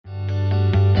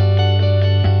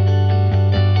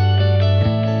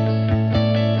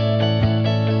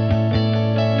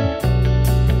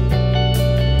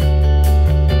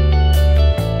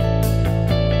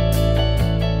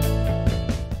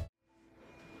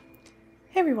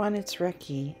Everyone, it's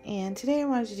Ricky, and today I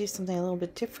wanted to do something a little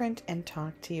bit different and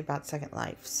talk to you about Second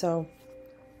Life. So,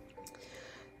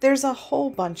 there's a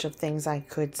whole bunch of things I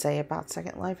could say about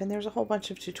Second Life, and there's a whole bunch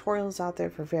of tutorials out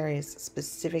there for various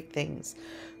specific things.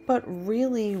 But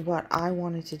really, what I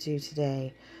wanted to do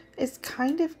today is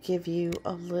kind of give you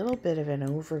a little bit of an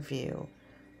overview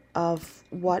of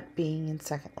what being in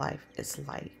Second Life is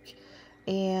like.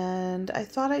 And I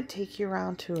thought I'd take you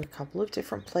around to a couple of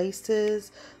different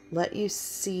places, let you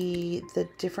see the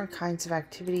different kinds of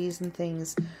activities and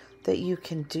things that you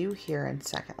can do here in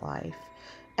Second Life,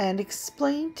 and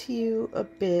explain to you a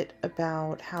bit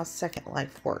about how Second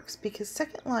Life works, because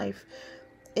Second Life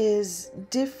is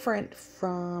different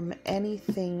from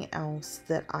anything else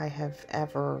that I have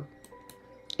ever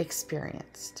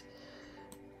experienced.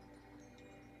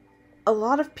 A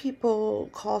lot of people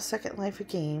call Second Life a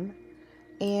game,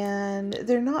 and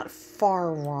they're not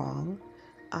far wrong.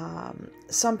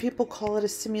 Some people call it a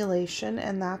simulation,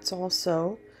 and that's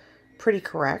also pretty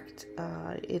correct.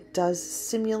 It does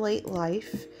simulate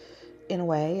life in a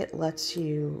way. It lets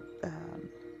you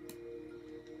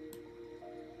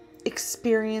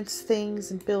experience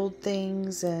things and build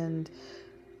things, and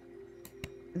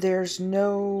there's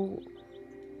no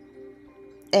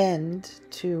end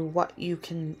to what you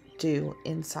can do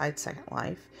inside Second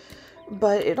Life.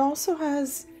 But it also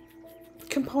has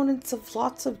components of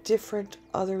lots of different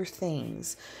other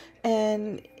things.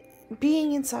 And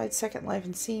being inside Second Life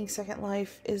and seeing Second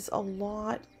Life is a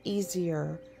lot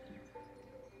easier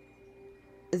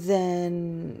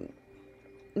than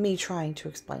me trying to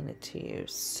explain it to you.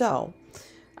 So,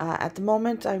 at the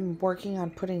moment, I'm working on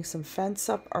putting some fence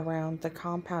up around the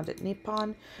compound at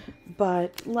Nippon,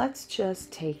 but let's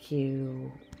just take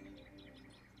you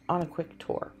on a quick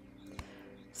tour.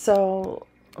 So,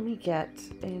 let me get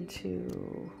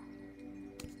into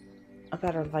a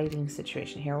better lighting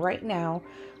situation here. Right now,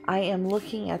 I am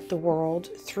looking at the world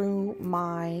through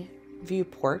my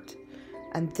viewport,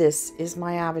 and this is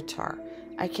my avatar.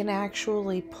 I can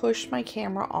actually push my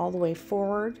camera all the way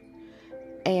forward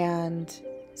and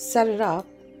set it up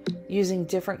using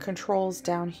different controls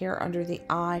down here under the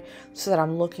eye so that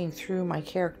I'm looking through my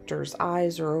character's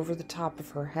eyes or over the top of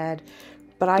her head.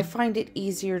 But I find it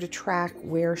easier to track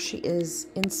where she is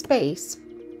in space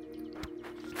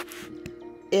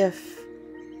if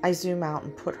I zoom out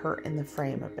and put her in the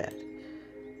frame a bit.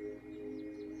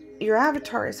 Your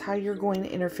avatar is how you're going to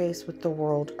interface with the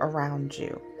world around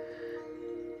you.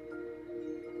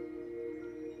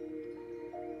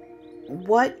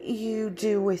 What you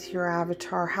do with your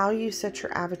avatar, how you set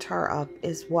your avatar up,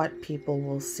 is what people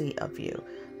will see of you.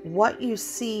 What you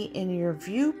see in your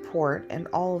viewport and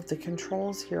all of the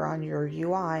controls here on your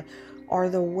UI are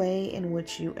the way in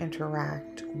which you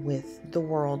interact with the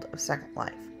world of Second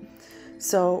Life.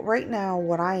 So right now,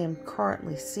 what I am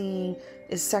currently seeing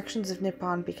is sections of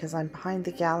Nippon because I'm behind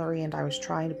the gallery and I was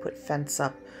trying to put fence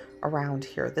up around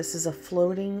here. This is a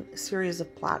floating series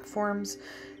of platforms,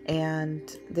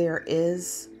 and there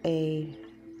is a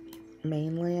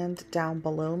mainland down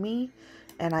below me,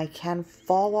 and I can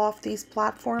fall off these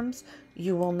platforms.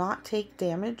 You will not take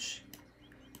damage.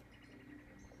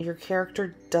 Your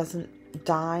character doesn't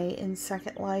die in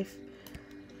Second Life.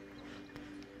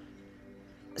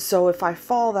 So if I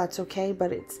fall, that's okay,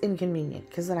 but it's inconvenient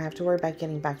because then I have to worry about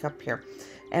getting back up here.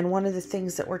 And one of the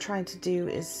things that we're trying to do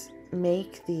is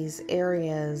make these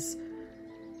areas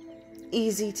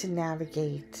easy to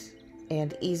navigate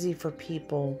and easy for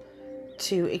people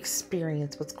to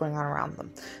experience what's going on around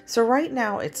them. So right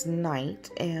now it's night,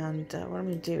 and what I'm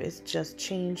going to do is just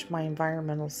change my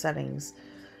environmental settings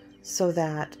so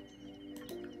that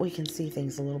we can see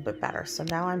things a little bit better. So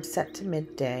now I'm set to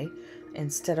midday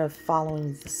instead of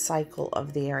following the cycle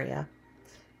of the area.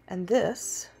 And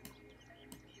this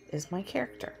is my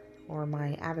character, or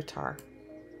my avatar.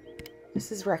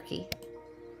 This is Reki.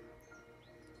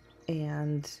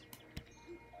 And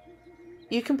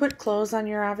you can put clothes on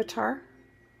your avatar,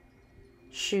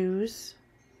 shoes.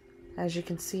 As you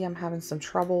can see, I'm having some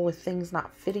trouble with things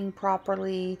not fitting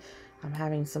properly. I'm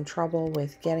having some trouble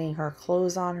with getting her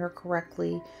clothes on her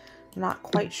correctly. I'm not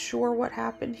quite sure what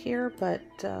happened here, but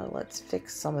let's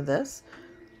fix some of this.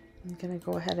 I'm going to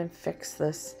go ahead and fix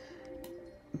this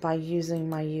by using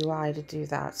my UI to do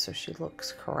that so she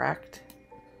looks correct.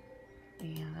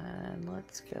 And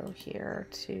let's go here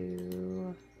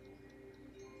to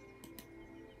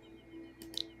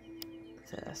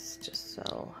this just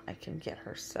so I can get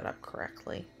her set up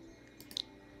correctly.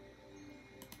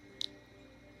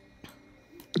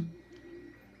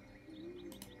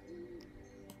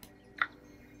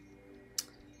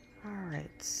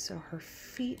 Alright, so her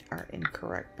feet are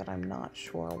incorrect, but I'm not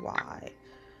sure why.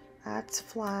 That's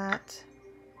flat.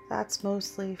 That's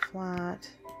mostly flat.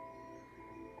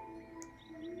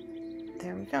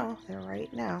 There we go. They're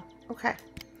right now. Okay.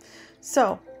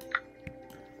 So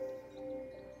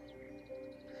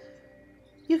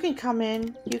you can come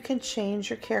in, you can change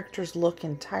your character's look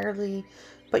entirely,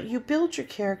 but you build your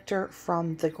character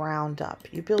from the ground up.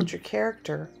 You build your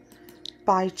character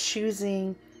by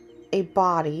choosing a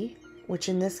body, which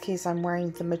in this case I'm wearing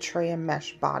the Maitreya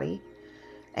mesh body.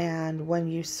 And when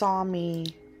you saw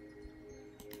me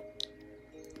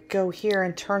go here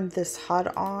and turn this HUD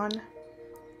on,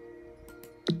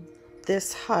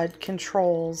 this HUD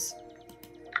controls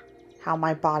how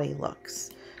my body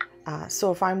looks.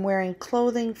 So if I'm wearing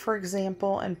clothing, for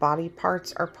example, and body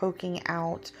parts are poking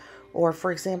out, or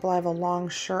for example, I have a long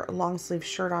sleeve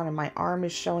shirt on and my arm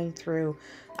is showing through,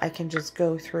 I can just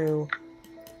go through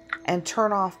and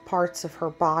turn off parts of her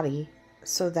body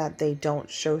so that they don't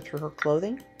show through her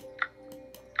clothing.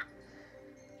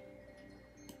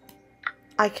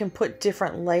 I can put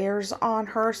different layers on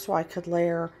her, so I could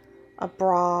layer a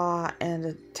bra and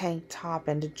a tank top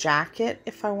and a jacket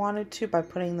if I wanted to by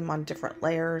putting them on different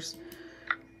layers.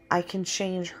 I can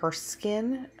change her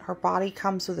skin. Her body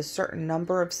comes with a certain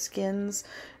number of skins,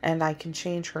 and I can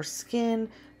change her skin.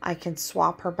 I can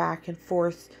swap her back and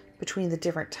forth between the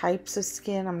different types of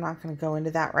skin. I'm not going to go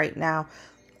into that right now.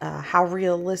 How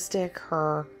realistic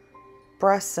her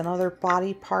breasts and other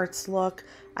body parts look.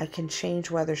 I can change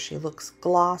whether she looks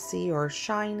glossy or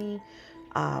shiny,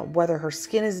 whether her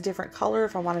skin is a different color.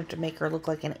 If I wanted to make her look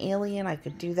like an alien, I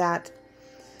could do that.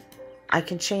 I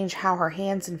can change how her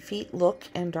hands and feet look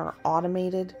and are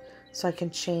automated. So I can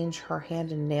change her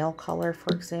hand and nail color,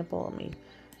 for example. Let me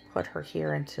put her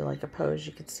here into like a pose.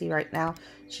 You can see right now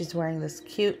she's wearing this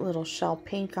cute little shell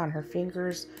pink on her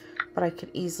fingers, but I could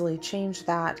easily change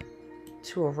that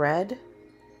to a red.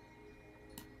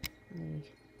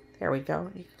 There we go.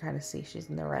 You can kind of see she's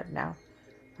in the red now.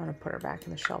 I'm going to put her back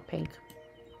in the shell pink.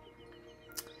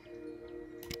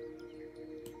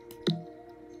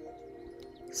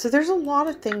 So there's a lot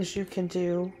of things you can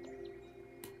do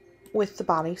with the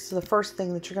body. So the first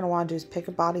thing that you're going to want to do is pick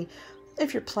a body.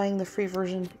 If you're playing the free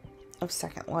version of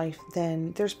Second Life,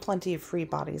 then there's plenty of free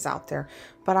bodies out there.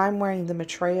 But I'm wearing the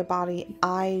Maitreya body.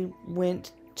 I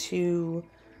went with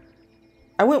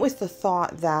the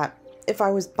thought that if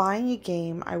I was buying a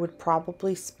game, I would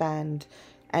probably spend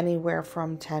anywhere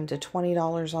from $10 to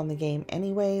 $20 on the game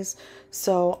anyways.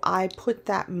 So I put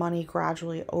that money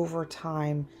gradually over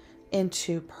time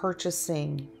into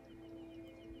purchasing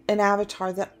an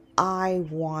avatar that I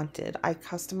wanted. I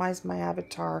customized my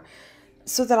avatar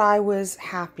so that I was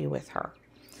happy with her.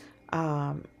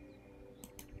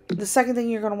 The second thing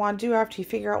you're going to want to do after you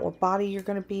figure out what body you're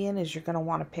going to be in is you're going to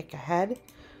want to pick a head.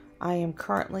 I am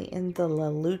currently in the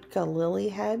Lalutka Lily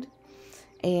head,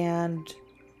 and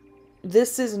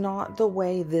this is not the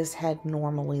way this head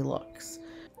normally looks.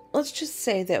 Let's just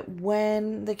say that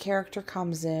when the character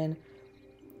comes in,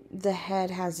 the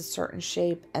head has a certain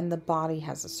shape and the body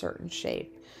has a certain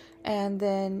shape. And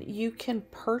then you can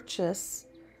purchase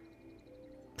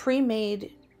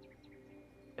pre-made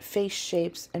face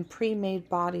shapes and pre-made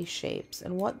body shapes.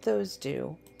 And what those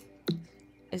do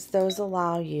is those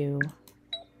allow you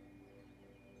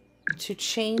to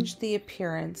change the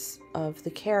appearance of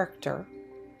the character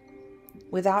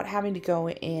without having to go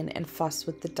in and fuss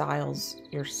with the dials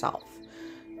yourself.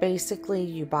 Basically,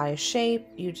 you buy a shape,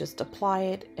 you just apply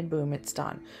it, and boom, it's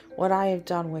done. What I have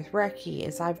done with Reki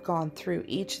is I've gone through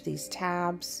each of these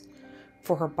tabs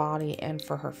for her body and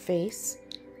for her face,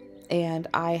 and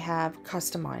I have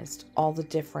customized all the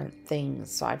different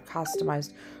things. So I've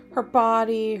customized her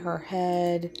body, her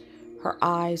head, her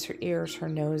eyes, her ears, her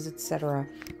nose, etc.,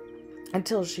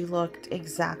 until she looked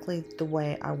exactly the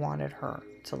way I wanted her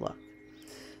to look.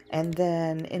 And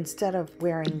then instead of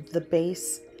wearing the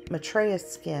base Maitreya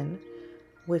skin,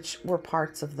 which were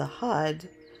parts of the HUD,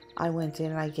 I went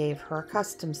in and I gave her a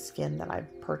custom skin that I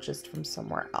purchased from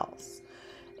somewhere else.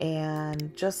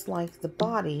 And just like the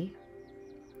body,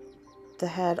 the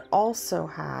head also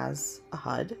has a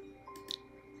HUD.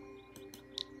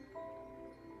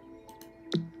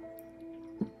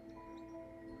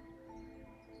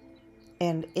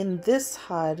 And in this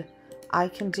HUD, I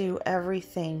can do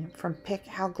everything from pick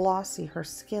how glossy her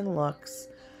skin looks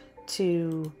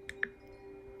to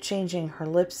changing her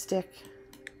lipstick,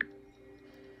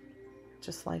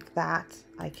 just like that.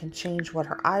 I can change what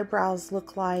her eyebrows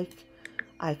look like.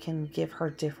 I can give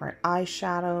her different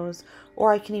eyeshadows,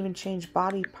 or I can even change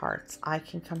body parts. I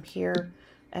can come here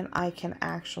and I can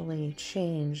actually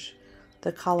change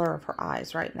the color of her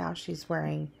eyes. Right now she's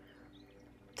wearing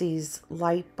these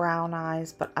light brown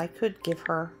eyes, but I could give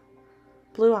her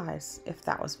blue eyes if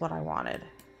that was what I wanted.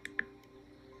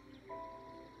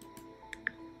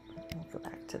 We'll go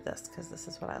back to this because this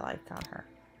is what I like on her.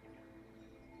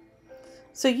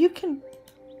 So you can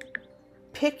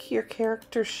pick your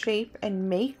character shape and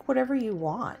make whatever you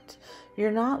want.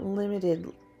 You're not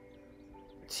limited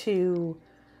to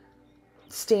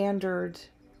standard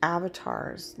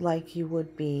avatars like you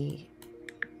would be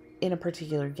in a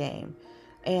particular game.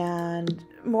 And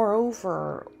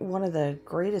moreover, one of the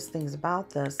greatest things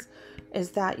about this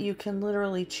is that you can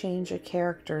literally change a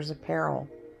character's apparel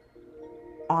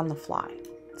on the fly.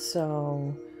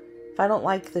 So if I don't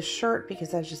like the shirt,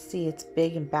 because as you see it's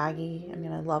big and baggy, I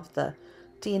mean, I love the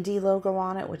D&D logo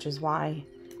on it, which is why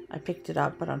I picked it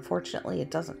up, but unfortunately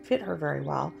it doesn't fit her very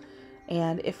well.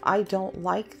 And if I don't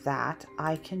like that,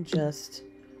 I can just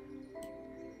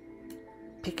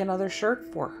pick another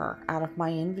shirt for her out of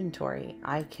my inventory.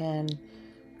 I can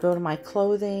go to my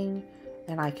clothing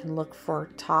and I can look for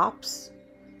tops.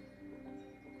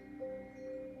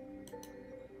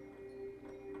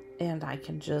 And I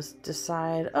can just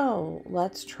decide, oh,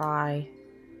 let's try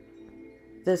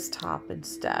this top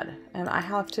instead. And I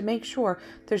have to make sure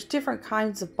there's different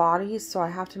kinds of bodies, so I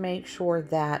have to make sure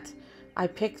that I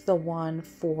pick the one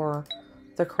for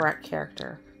the correct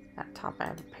character. That top I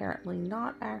have apparently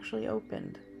not actually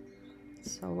opened.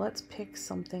 So let's pick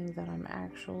something that I'm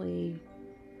actually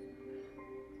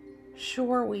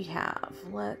sure we have.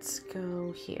 Let's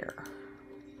go here.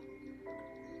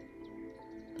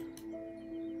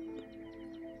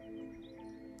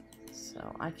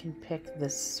 So I can pick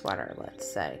this sweater,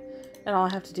 let's say, and all I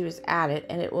have to do is add it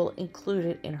and it will include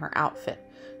it in her outfit.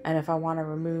 And if I want to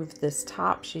remove this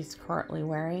top she's currently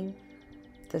wearing,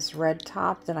 this red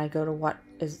top, then I go to what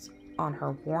is on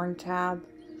her worn tab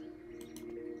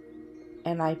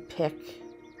and I pick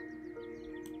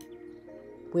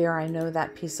where I know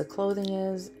that piece of clothing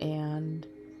is and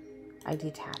I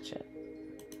detach it.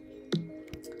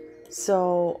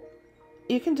 So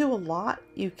you can do a lot.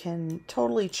 You can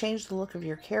totally change the look of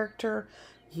your character.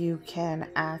 You can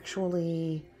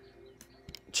actually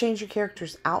change your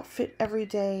character's outfit every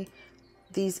day.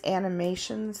 These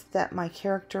animations that my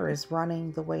character is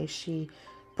running, the way she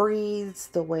breathes,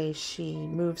 the way she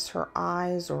moves her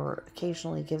eyes or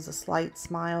occasionally gives a slight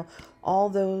smile, all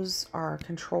those are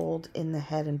controlled in the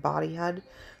head and body HUD.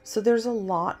 So there's a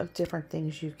lot of different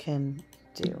things you can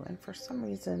do. And for some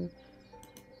reason,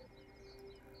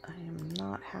 I am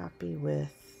not happy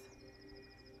with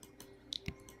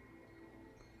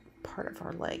part of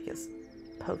our leg is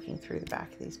poking through the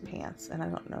back of these pants, and I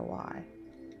don't know why.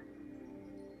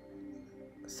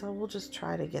 So we'll just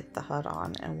try to get the HUD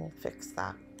on and we'll fix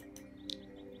that.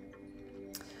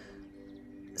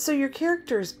 So your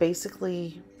character is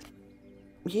basically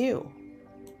you.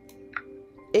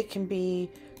 It can be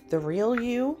the real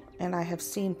you, and I have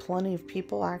seen plenty of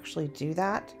people actually do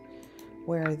that,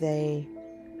 where they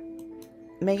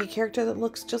make a character that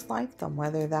looks just like them,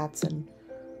 whether that's an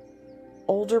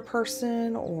older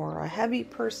person or a heavy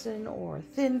person or a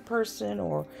thin person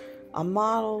or a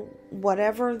model.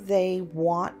 Whatever they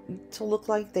want to look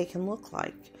like, they can look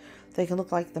like. They can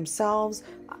look like themselves.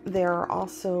 There are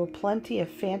also plenty of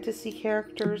fantasy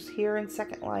characters here in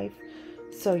Second Life,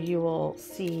 so you will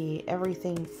see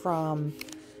everything from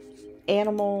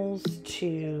animals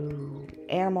to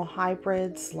animal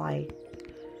hybrids like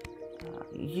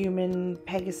human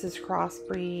Pegasus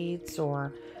crossbreeds,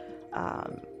 or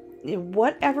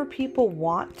whatever people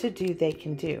want to do, they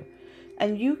can do.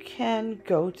 And you can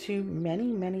go to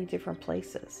many, many different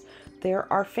places.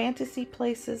 There are fantasy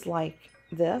places like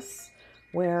this,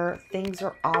 where things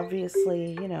are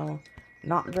obviously, you know,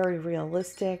 not very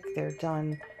realistic. They're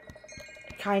done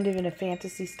kind of in a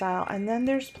fantasy style. And then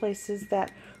there's places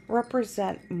that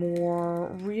represent more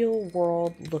real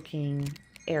world looking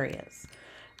areas.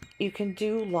 You can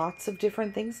do lots of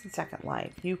different things in Second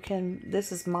Life. You can,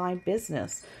 this is my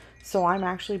business. So I'm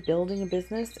actually building a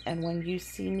business, and when you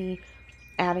see me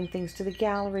adding things to the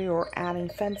gallery or adding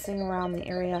fencing around the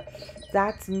area,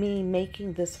 that's me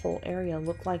making this whole area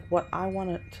look like what I want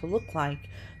it to look like,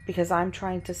 because I'm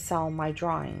trying to sell my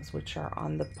drawings, which are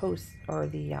on the posts or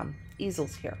the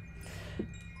easels here.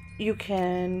 You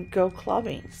can go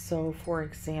clubbing. So for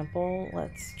example,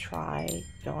 let's try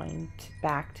going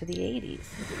back to the 80s.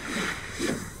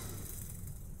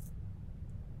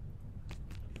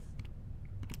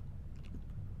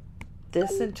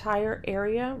 This entire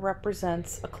area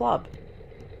represents a club.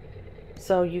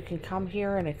 So you can come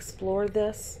here and explore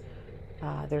this.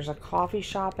 There's a coffee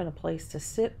shop and a place to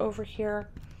sit over here.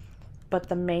 But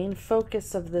the main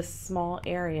focus of this small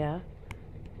area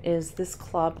is this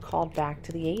club called Back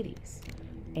to the 80s.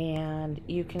 And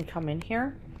you can come in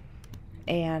here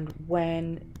And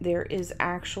when there is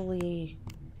actually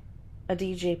a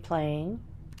DJ playing,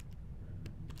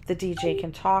 the DJ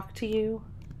can talk to you.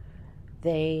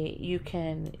 You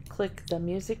can click the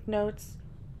music notes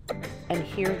and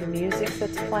hear the music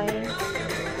that's playing.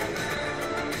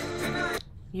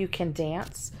 You can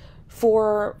dance.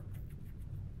 For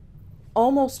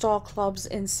almost all clubs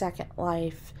in Second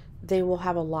Life, they will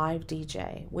have a live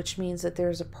DJ, which means that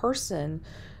there's a person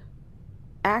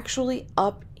actually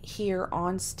up here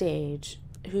on stage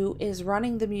who is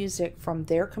running the music from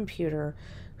their computer,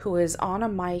 who is on a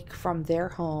mic from their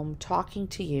home talking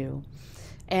to you.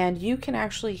 And you can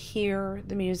actually hear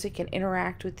the music and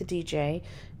interact with the DJ.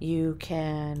 You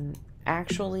can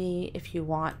actually, if you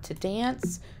want to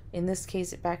dance, in this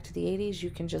case, back to the 80s, you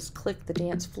can just click the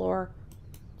dance floor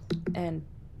and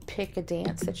pick a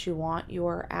dance that you want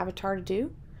your avatar to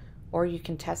do, or you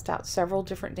can test out several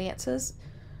different dances.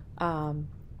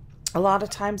 A lot of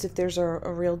times, if there's a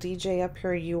real DJ up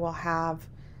here, you will have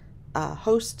a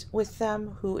host with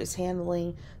them who is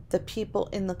handling the people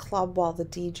in the club while the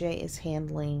DJ is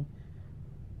handling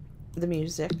the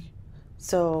music.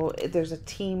 So there's a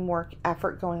teamwork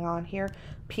effort going on here.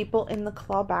 People in the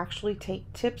club actually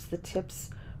take tips. The tips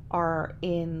are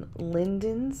in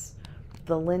lindens.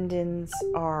 The lindens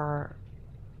are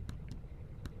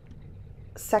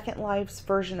Second Life's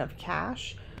version of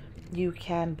cash. You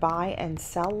can buy and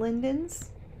sell lindens.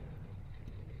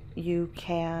 You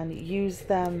can use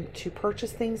them to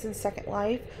purchase things in Second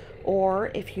Life,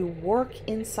 or if you work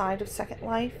inside of Second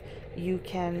Life, you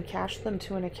can cash them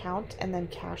to an account and then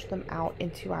cash them out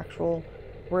into actual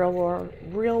real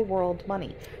world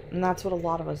money. And that's what a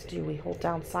lot of us do. We hold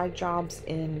down side jobs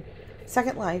in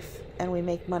Second Life and we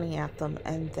make money at them,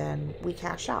 and then we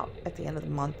cash out at the end of the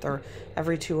month or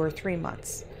every 2 or 3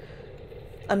 months.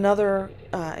 Another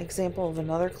example of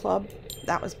another club,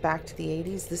 that was back to the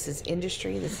 80s. This is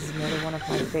Industry. This is another one of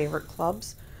my favorite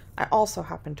clubs. I also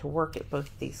happen to work at both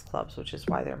of these clubs, which is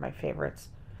why they're my favorites.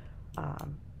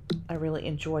 I really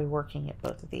enjoy working at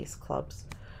both of these clubs.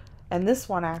 And this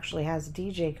one actually has a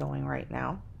DJ going right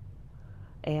now,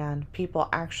 and people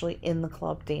actually in the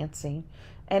club dancing.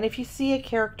 And if you see a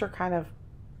character kind of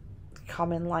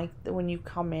come in, like when you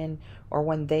come in or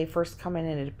when they first come in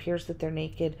and it appears that they're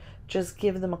naked, just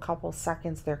give them a couple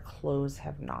seconds. Their clothes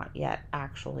have not yet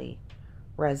actually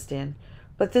rezzed in.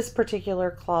 But this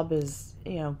particular club is,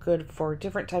 good for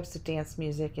different types of dance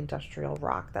music, industrial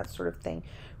rock, that sort of thing.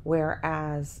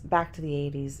 Whereas Back to the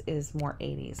 80s is more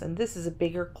 80s. And this is a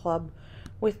bigger club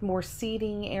with more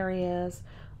seating areas,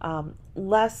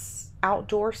 less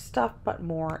outdoor stuff, but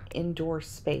more indoor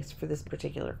space for this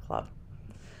particular club.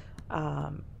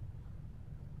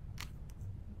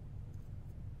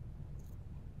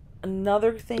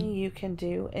 Another thing you can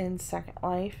do in Second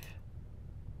Life,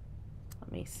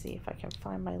 let me see if I can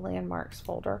find my landmarks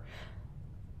folder.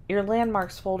 Your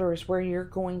landmarks folder is where you're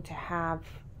going to have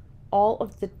all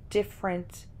of the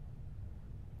different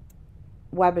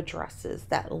web addresses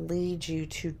that lead you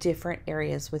to different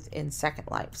areas within Second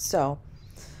Life. So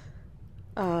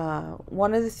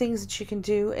one of the things that you can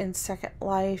do in Second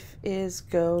Life is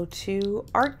go to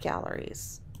art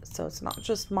galleries. So it's not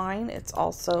just mine, it's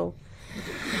also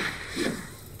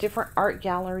different art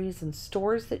galleries and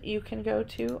stores that you can go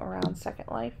to around Second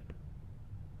Life.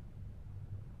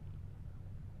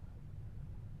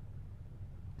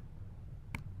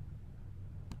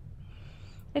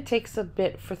 It takes a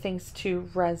bit for things to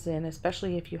res in,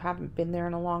 especially if you haven't been there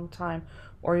in a long time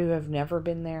or you have never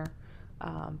been there.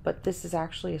 But this is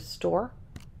actually a store.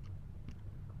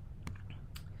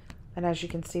 And as you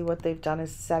can see, what they've done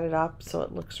is set it up so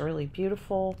it looks really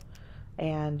beautiful.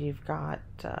 And you've got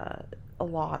a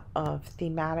lot of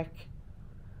thematic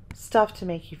stuff to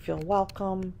make you feel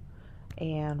welcome.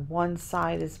 And one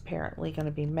side is apparently going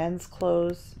to be men's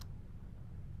clothes.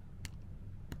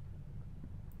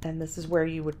 And this is where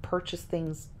you would purchase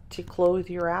things to clothe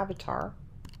your avatar.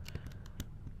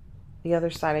 The other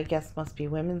side, I guess, must be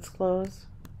women's clothes.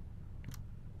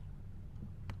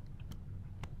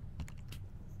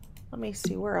 Let me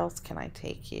see, where else can I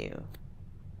take you?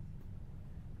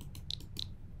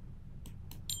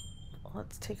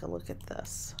 Let's take a look at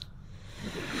this.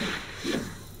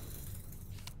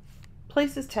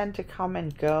 Places tend to come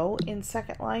and go in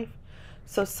Second Life.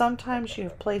 So sometimes you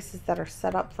have places that are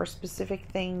set up for specific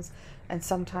things, and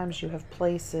sometimes you have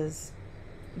places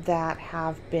that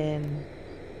have been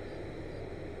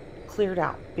cleared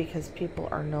out because people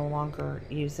are no longer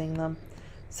using them.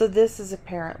 So this is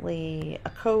apparently a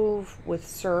cove with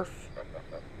surf.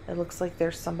 It looks like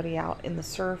there's somebody out in the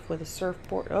surf with a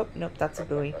surfboard. Oh, nope, that's a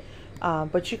buoy.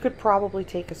 But you could probably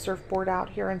take a surfboard out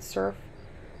here and surf.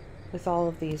 with all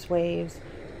of these waves.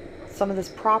 Some of this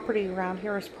property around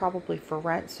here is probably for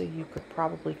rent, so you could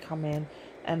probably come in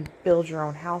and build your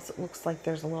own house. It looks like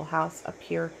there's a little house up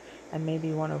here and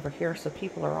maybe one over here, so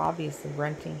people are obviously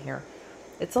renting here.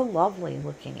 It's a lovely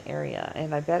looking area,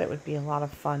 and I bet it would be a lot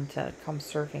of fun to come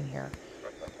surfing here.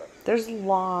 There's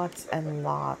lots and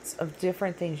lots of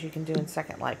different things you can do in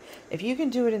Second Life. If you can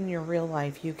do it in your real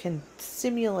life, you can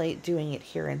simulate doing it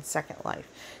here in Second Life.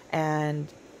 And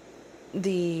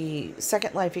the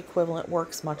Second Life equivalent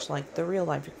works much like the real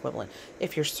life equivalent.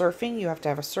 If you're surfing, you have to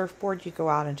have a surfboard. You go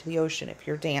out into the ocean. If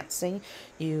you're dancing,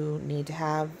 you need to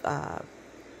have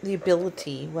the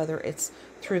ability, whether it's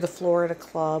through the floor at a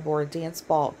club or a dance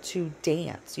ball, to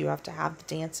dance. You have to have the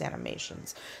dance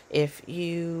animations. If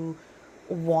you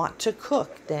want to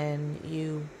cook, then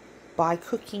you buy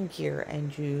cooking gear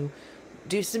and you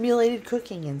do simulated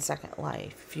cooking in Second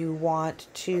Life. If you want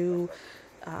to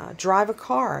drive a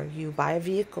car, you buy a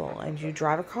vehicle and you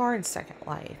drive a car in Second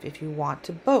Life. If you want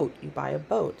to boat, you buy a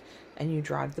boat and you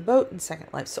drive the boat in Second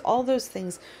Life. So all those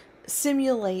things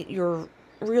simulate your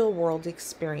real world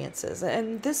experiences.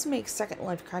 And this makes Second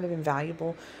Life kind of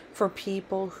invaluable for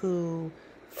people who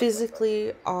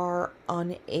physically are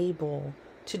unable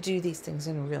to do these things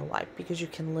in real life, because you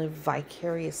can live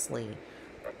vicariously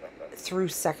through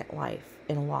Second Life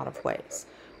in a lot of ways.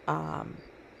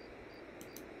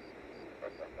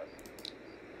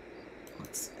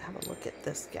 Let's have a look at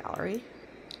this gallery.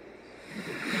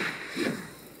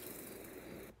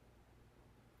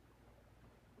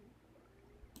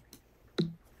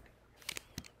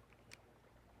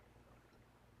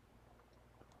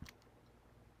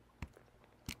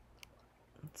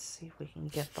 Let's see if we can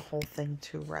get the whole thing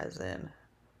to resin,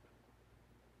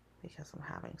 because I'm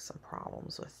having some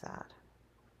problems with that.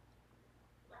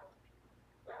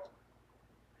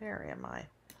 Where am I?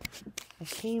 I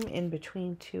came in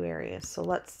between two areas, so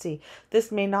let's see.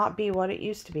 This may not be what it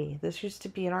used to be. This used to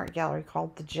be an art gallery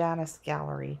called the Janus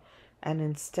Gallery, and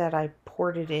instead I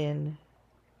ported in.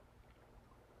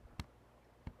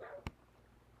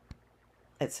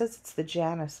 It says it's the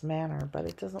Janus Manor, but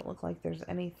it doesn't look like there's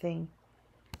anything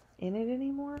in it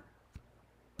anymore.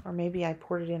 Or maybe I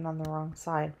ported in on the wrong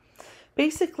side.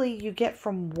 Basically, you get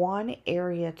from one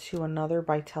area to another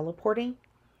by teleporting,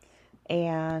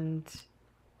 and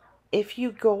if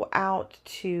you go out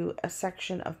to a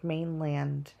section of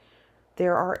mainland,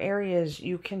 there are areas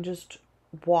you can just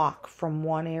walk from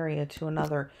one area to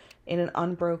another in an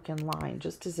unbroken line,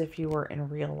 just as if you were in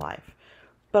real life.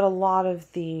 But a lot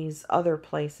of these other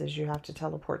places you have to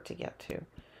teleport to get to.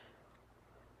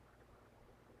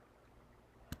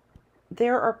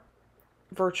 There are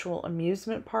virtual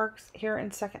amusement parks here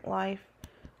in Second Life.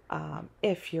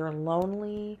 If you're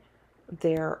lonely,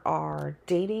 there are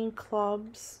dating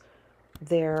clubs.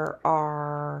 There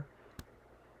are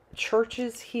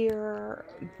churches here.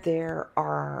 There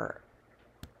are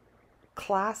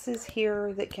classes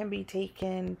here that can be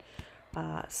taken.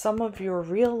 Some of your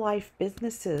real life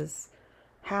businesses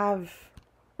have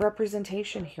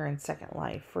representation here in Second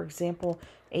Life. For example,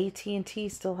 AT&T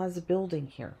still has a building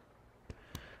here.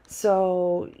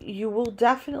 So you will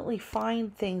definitely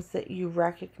find things that you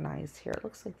recognize here. It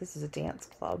looks like this is a dance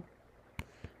club,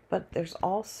 but there's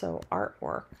also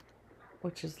artwork,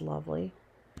 which is lovely.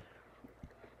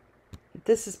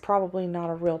 This is probably not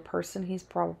a real person. He's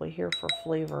probably here for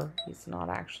flavor. He's not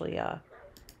actually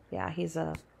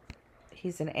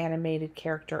he's an animated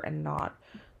character and not,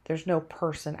 there's no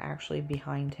person actually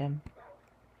behind him.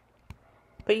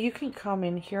 But you can come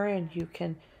in here and you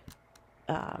can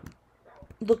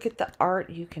look at the art.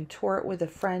 You can tour it with a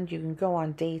friend. You can go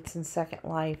on dates in Second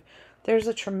Life. There's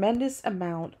a tremendous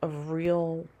amount of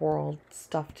real world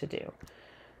stuff to do.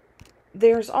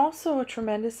 There's also a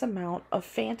tremendous amount of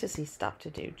fantasy stuff to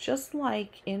do. Just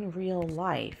like in real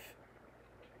life,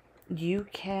 you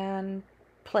can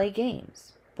play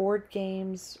games, board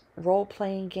games,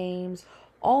 role-playing games.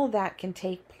 All of that can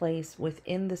take place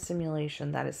within the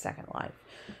simulation that is Second Life.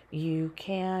 You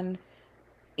can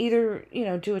either,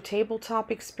 do a tabletop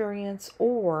experience,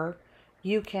 or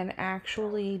you can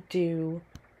actually go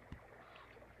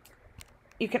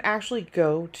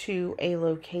to a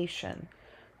location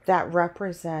that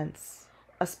represents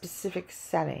a specific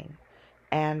setting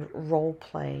and role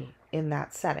play in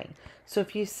that setting. So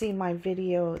if you see my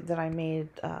video that I made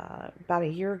about a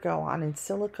year ago on In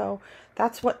Silico,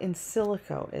 that's what In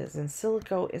Silico is. In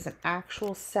Silico is an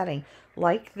actual setting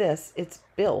like this. It's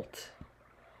built,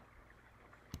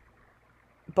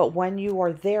 but when you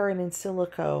are there in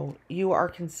Silico, you are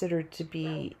considered to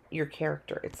be your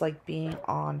character. It's like being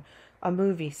on a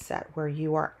movie set where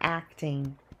you are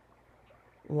acting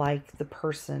like the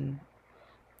person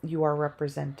you are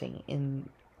representing in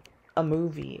a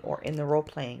movie or in the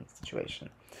role-playing situation.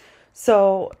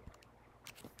 So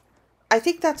I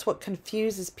think that's what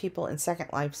confuses people in Second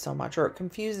Life so much, or it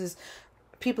confuses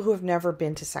people who have never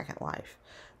been to Second Life.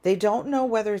 They don't know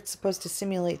whether it's supposed to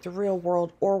simulate the real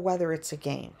world or whether it's a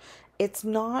game. It's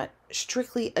not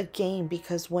strictly a game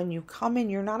because when you come in,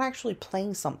 you're not actually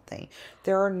playing something.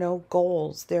 There are no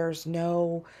goals. There's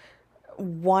no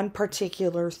one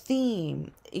particular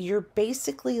theme. You're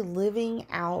basically living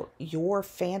out your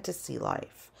fantasy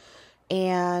life.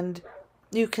 And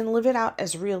you can live it out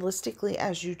as realistically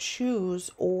as you choose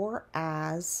or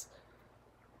as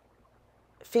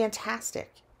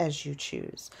fantastic as you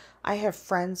choose. I have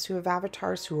friends who have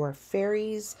avatars who are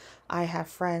fairies. I have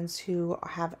friends who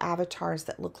have avatars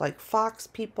that look like fox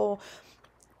people.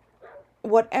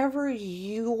 Whatever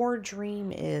your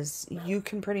dream is, you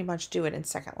can pretty much do it in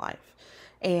Second Life.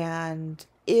 And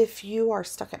if you are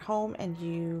stuck at home and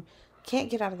you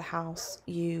can't get out of the house,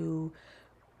 you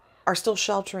are still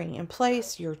sheltering in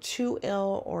place, you're too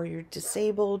ill or you're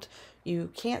disabled, you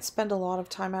can't spend a lot of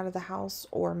time out of the house,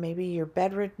 or maybe you're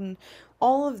bedridden,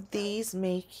 all of these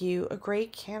make you a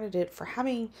great candidate for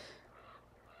having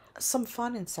some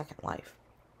fun in Second Life,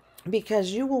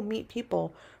 because you will meet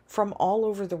people from all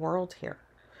over the world here.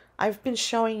 I've been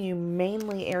showing you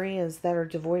mainly areas that are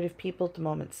devoid of people at the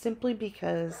moment, simply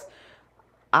because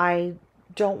I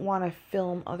don't want to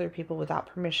film other people without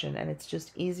permission, and it's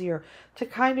just easier to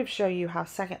kind of show you how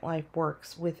Second Life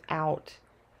works without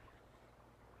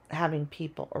having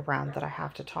people around that I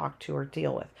have to talk to or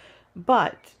deal with.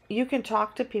 But you can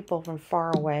talk to people from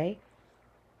far away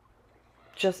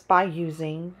just by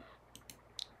using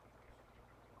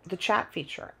the chat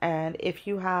feature. And if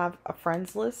you have a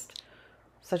friends list,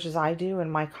 such as I do,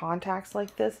 and my contacts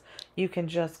like this, you can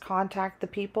just contact the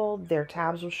people, their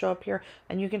tabs will show up here,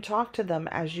 and you can talk to them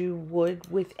as you would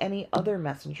with any other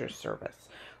messenger service.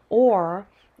 Or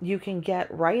you can get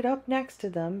right up next to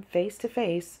them face to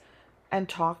face and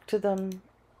talk to them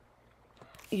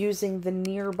using the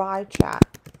nearby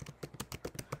chat,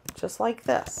 just like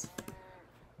this.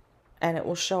 And it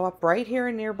will show up right here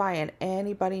in nearby, and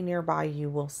anybody nearby you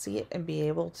will see it and be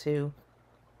able to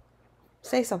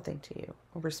say something to you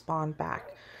or respond back.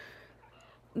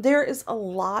 There is a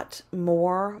lot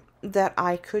more that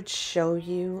I could show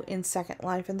you in Second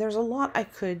Life, and there's a lot I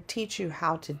could teach you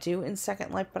how to do in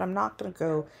Second Life, but I'm not going to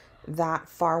go that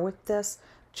far with this.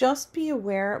 Just be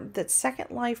aware that Second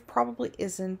Life probably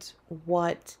isn't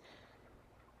what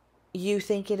you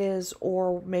think it is,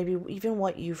 or maybe even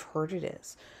what you've heard it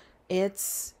is.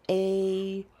 It's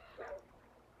a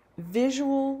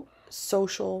visual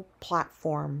social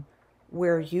platform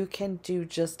where you can do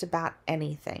just about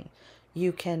anything.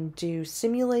 You can do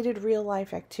simulated real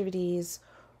life activities,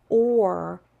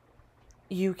 or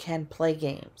you can play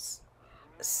games.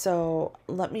 So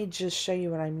let me just show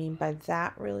you what I mean by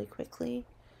that really quickly.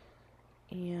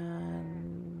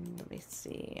 And let me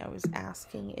see. I was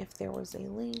asking if there was a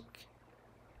link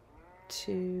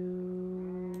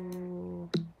to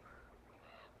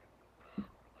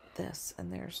this,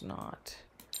 and there's not.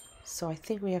 So I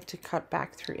think we have to cut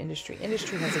back through industry.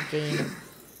 Industry has a game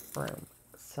room.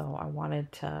 So I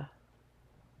wanted to...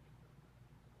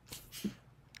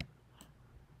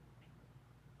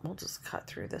 We'll just cut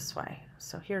through this way.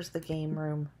 So here's the game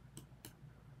room.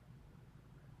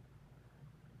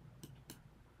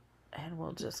 And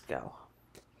we'll just go.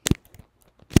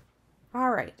 All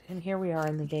right, and here we are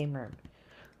in the game room.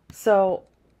 So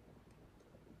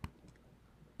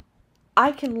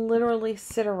I can literally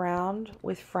sit around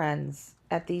with friends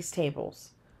at these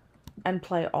tables and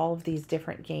play all of these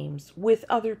different games with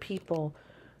other people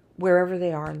wherever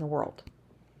they are in the world.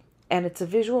 And it's a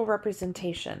visual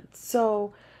representation.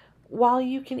 So while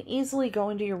you can easily go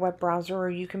into your web browser, or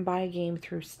you can buy a game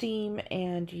through Steam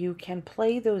and you can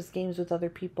play those games with other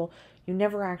people, you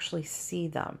never actually see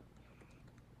them.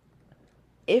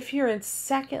 If you're in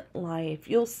Second Life,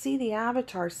 you'll see the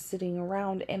avatars sitting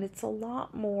around, and it's a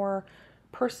lot more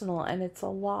personal, and it's a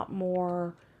lot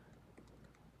more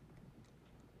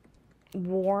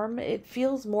warm. It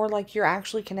feels more like you're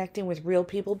actually connecting with real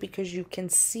people because you can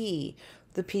see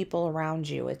the people around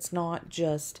you. It's not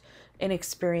just an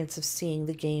experience of seeing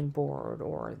the game board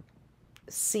or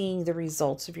seeing the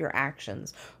results of your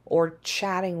actions or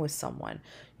chatting with someone.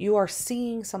 You are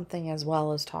seeing something as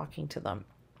well as talking to them.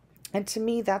 And to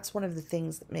me, that's one of the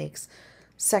things that makes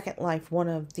Second Life one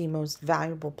of the most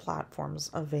valuable platforms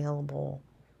available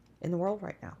in the world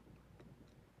right now.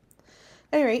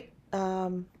 At any rate,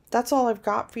 that's all I've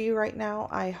got for you right now.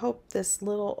 I hope this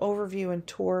little overview and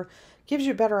tour gives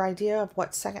you a better idea of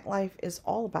what Second Life is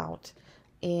all about.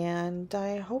 and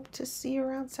I hope to see you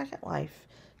around Second Life.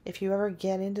 If you ever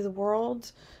get into the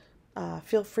world,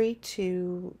 feel free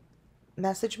to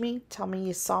message me, tell me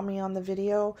you saw me on the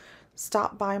video,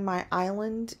 stop by my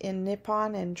island in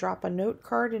Nippon and drop a note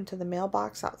card into the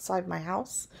mailbox outside my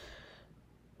house,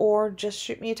 or just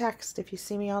shoot me a text if you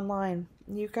see me online.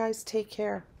 You guys take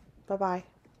care. Bye-bye.